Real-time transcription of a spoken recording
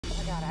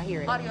shot. I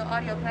hear it. Audio,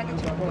 can I get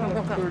you?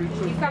 Come.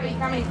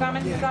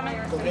 He's coming.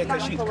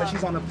 Because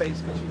she's on the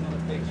face.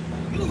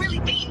 You really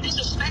being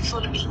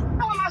disrespectful to me.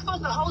 How am I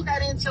supposed to hold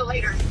that in until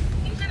later?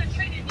 You should have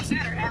treated me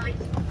better, Alex.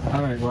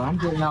 All right, well, I'm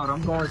getting out.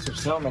 I'm going to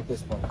film at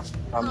this point.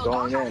 I'm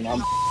going in.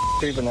 I'm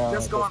creeping out.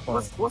 What's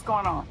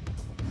going on?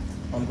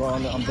 I'm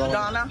going.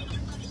 Donna?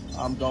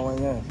 I'm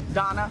going in.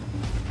 Donna?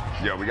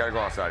 Yeah, we gotta go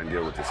outside and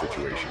deal with the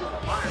situation.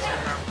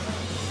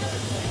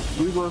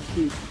 We will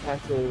speak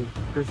after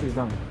Chris is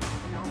done.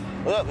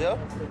 What up, yo?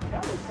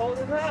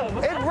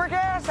 It's brick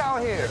ass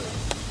out here.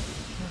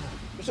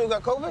 You still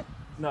got COVID?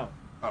 No.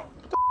 Oh.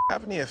 What the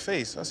happened to your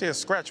face? I see a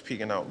scratch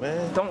peeking out,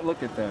 man. Don't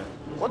look at that.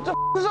 What the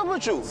is up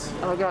with you?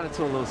 I got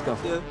into a little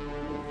scuffle. Yeah.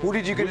 Who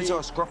did you get into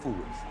a scruffle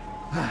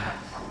with?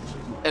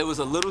 It was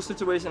a little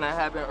situation that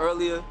happened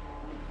earlier.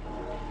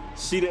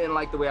 She didn't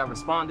like the way I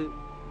responded.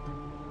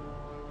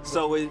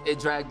 So it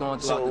dragged on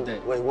throughout the day.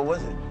 Wait, what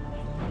was it?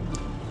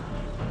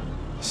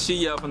 She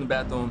yelled from the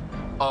bathroom,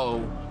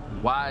 "Oh,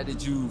 why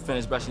did you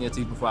finish brushing your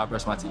teeth before I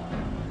brushed my teeth?"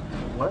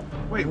 What?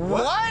 Wait,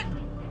 what?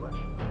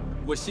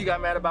 What she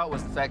got mad about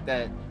was the fact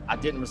that I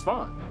didn't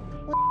respond.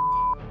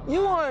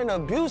 You are in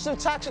an abusive,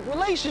 toxic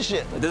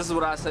relationship. This is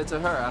what I said to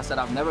her. I said,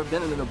 I've never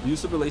been in an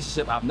abusive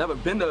relationship. I've never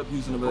been to an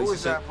abusive relationship. Who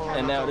is that for?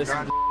 And now this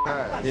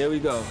is here we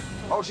go.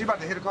 Oh, she about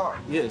to hit a car.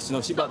 Yeah,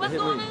 she about to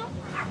hit me.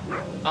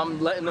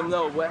 I'm letting them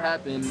know what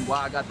happened,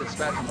 why I got this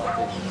scratch on my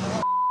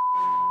face.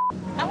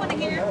 I want to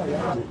hear.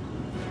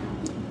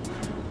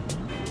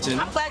 Jenny,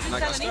 I'm glad you're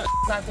telling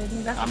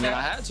me. I mean,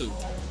 I had to.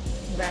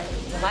 Right.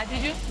 Why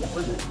did you?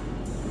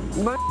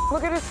 But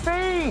look at his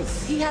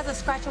face. He has a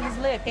scratch on his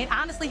lip, and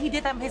honestly, he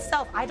did that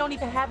himself. I don't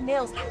even have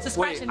nails to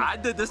scratch. Wait, I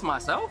did this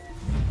myself?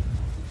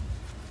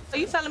 So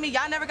you telling me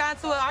y'all never got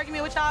into an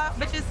argument with y'all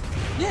bitches?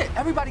 Yeah,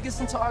 everybody gets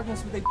into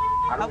arguments with their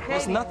Okay.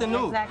 It's nothing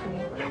new.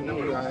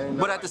 Exactly.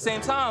 But at the same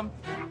time,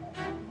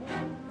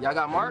 y'all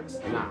got marks?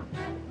 Nah.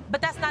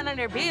 But that's not none of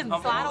their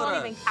business, so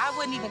I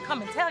wouldn't even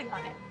come and tell y'all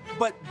that.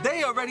 But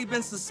they already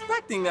been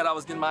suspecting that I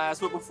was getting my ass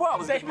whipped before I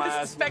was getting my ass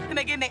whipped. Suspecting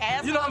they getting their ass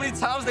whipped? You know how many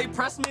times they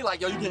pressed me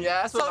like, yo, you getting your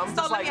ass whipped? I'm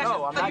just like,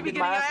 no, I'm not getting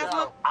my ass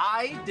whipped.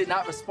 I did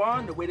not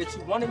respond the way that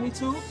you wanted me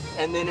to,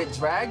 and then it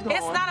dragged on.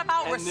 It's not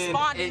about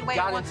responding the way it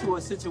got into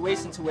a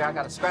situation to where I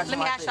got to scratch my face.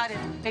 Let me ask y'all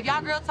this. If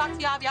y'all girl talk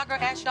to y'all, if y'all girl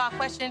ask y'all a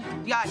question,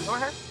 do y'all ignore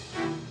her?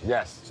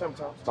 Yes.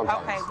 Sometimes.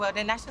 Okay, well,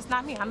 then that's just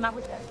not me. I'm not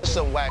with that. This is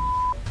some whack.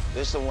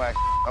 This is some whack.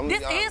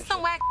 This is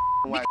some whack.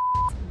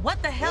 What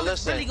the hell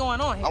is really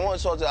going on here? I want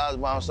to talk to Alex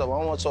by himself.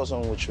 I want to talk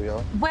something with you,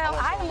 yo. Well,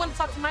 I don't want to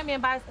talk to my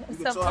man by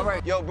himself. All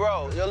right. Yo,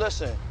 bro,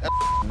 listen.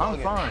 I'm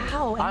fine.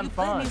 How? I'm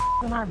fine.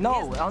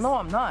 No,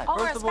 I'm not.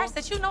 Over a scratch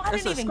that you know I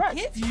didn't even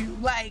give you.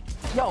 Like,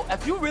 yo,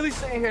 if you really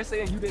sitting here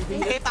saying you didn't give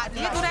me if I did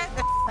do that,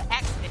 that's an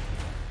accident.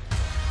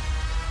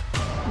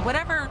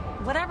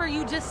 Whatever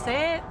you just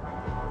said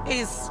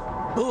is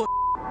bull,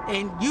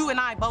 and you and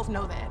I both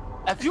know that.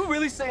 If you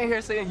really sitting here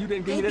saying you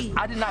didn't give me this,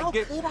 I did not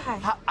get.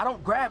 I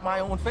don't grab my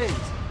own face.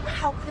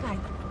 How could I?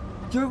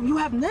 You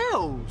have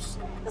nails.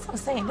 That's what I'm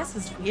saying. This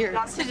is weird.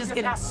 This is just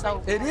getting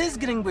so. It is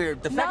getting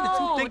weird. The fact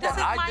that you think that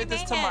I did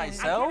this to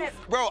myself.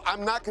 Bro,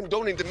 I'm not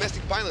condoning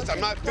domestic violence.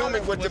 I'm not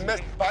filming with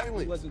domestic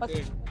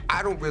violence.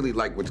 I don't really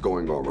like what's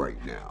going on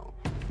right now.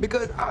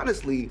 Because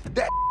honestly,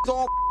 that's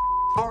all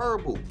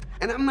horrible.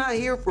 And I'm not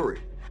here for it.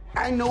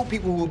 I know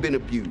people who've been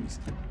abused.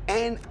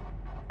 And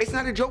it's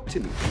not a joke to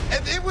me.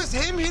 If it was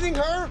him hitting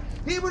her,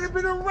 he would have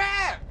been a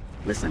rap.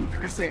 Listen,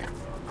 like I said,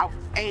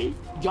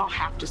 y'all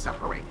have to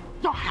separate.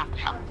 Y'all have to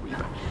have a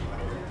breather.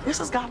 This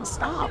has got to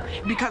stop.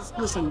 Because,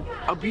 listen,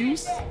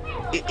 abuse,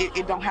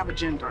 it don't have a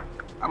gender.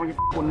 I don't give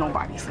a what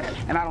nobody said.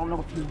 And I don't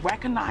know if you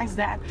recognize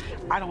that.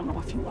 I don't know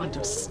if you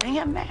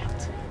understand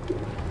that.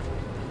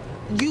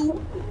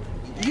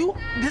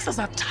 This is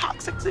a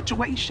toxic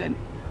situation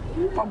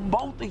for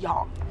both of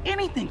y'all.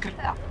 Anything could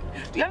happen.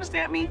 Do you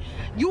understand me?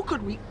 You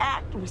could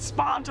react,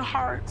 respond to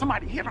her,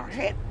 somebody hit her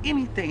head,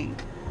 anything.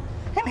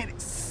 And it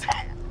is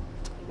sad.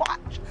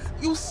 Watch.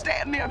 You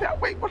stand there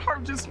that way with her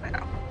just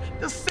now.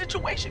 The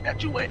situation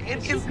that you were in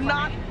is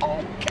not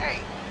okay.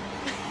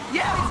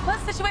 Yes. What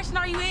situation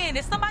are you in?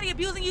 Is somebody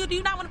abusing you? Do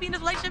you not want to be in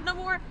this relationship no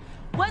more?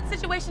 What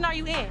situation are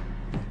you in?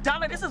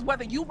 Donna, this is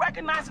whether you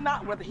recognize it or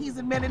not, whether he's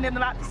admitting it or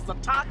not. This is a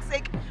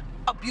toxic,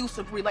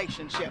 abusive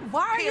relationship.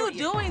 Why are you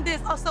doing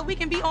this? Oh, so we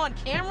can be on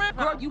camera?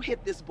 Girl, you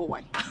hit this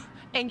boy.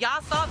 And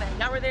y'all saw that.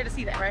 Y'all were there to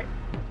see that, right?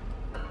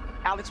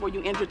 Alex, were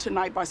you injured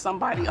tonight by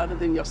somebody other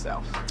than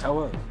yourself? I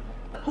was.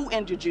 Who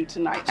injured you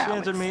tonight, Alex? She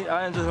injured me.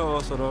 I injured her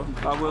also, though.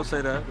 I will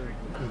say that.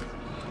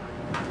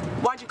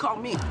 Why'd you call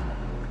me?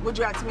 What'd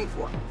you ask me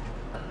for?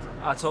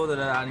 I told her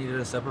that I needed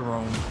a separate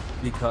room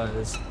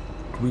because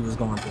we was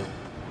going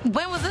through.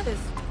 When was this?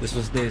 This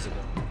was days ago.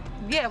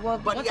 Yeah, well,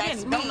 but he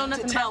asked me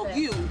to tell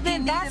you.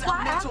 Then that's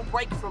why a mental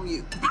break from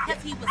you.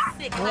 Because he was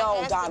sick.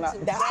 No, Donna,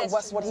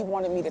 that's what he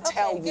wanted me to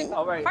tell you.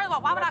 All right. First of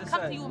all, why would I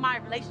come to you with my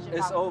relationship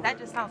It's problem? over. That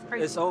just sounds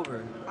crazy. It's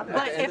over.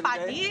 But if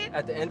I did,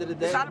 at the end of the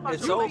day, it's not about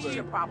it's your over.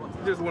 relationship problem.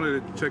 Just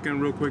wanted to check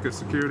in real quick at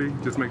security.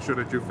 Just make sure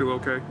that you feel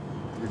okay.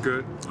 You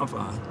good? I'm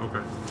fine.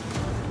 Okay.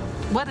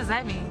 What does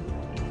that mean?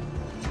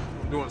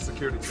 doing a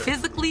security check.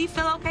 Physically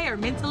feel okay or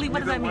mentally? What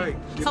does that Either mean?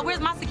 way. So where's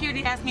my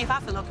security to ask me if I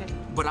feel okay?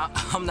 But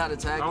I'm not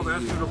attacking I'm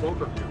asking you. the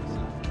both of you.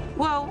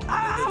 Well,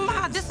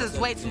 this is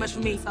way too much for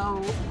me, so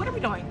what are we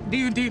doing? Do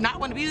you not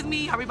want to be with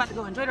me? Are we about to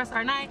go enjoy the rest of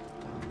our night?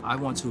 I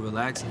want to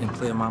relax and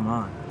clear my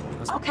mind.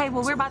 Okay,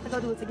 well, we're about to go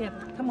do it together.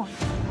 Come on.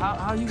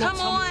 How you gonna Come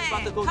tell me we're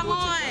about to go on. Come do it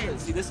on. together?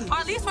 See, this is... Or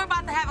at least we're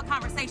about to have a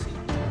conversation.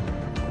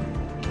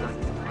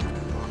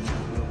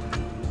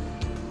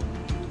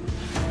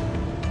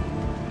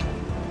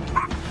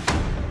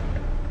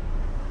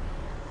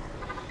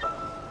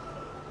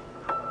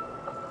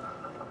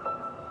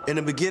 In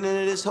the beginning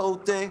of this whole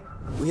thing,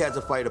 we had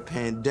to fight a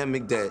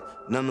pandemic that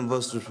none of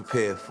us was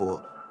prepared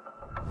for.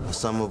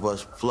 Some of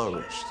us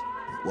flourished,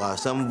 while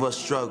some of us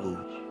struggled.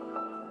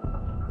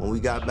 When we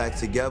got back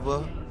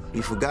together,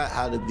 we forgot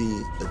how to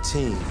be a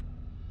team.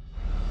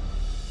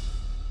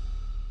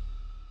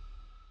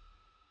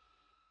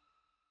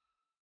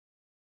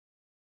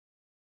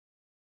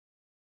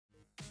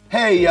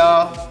 Hey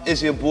y'all,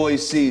 it's your boy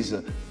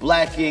Caesar,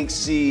 Black Ink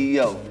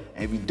CEO.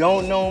 And if you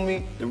don't know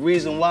me, the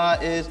reason why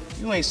is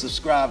you ain't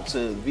subscribed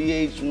to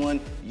VH1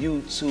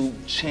 YouTube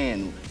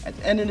channel. At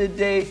the end of the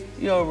day,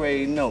 you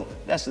already know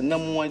that's the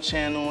 #1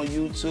 channel on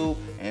YouTube.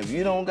 And if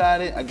you don't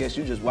got it, I guess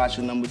you just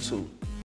watching #2.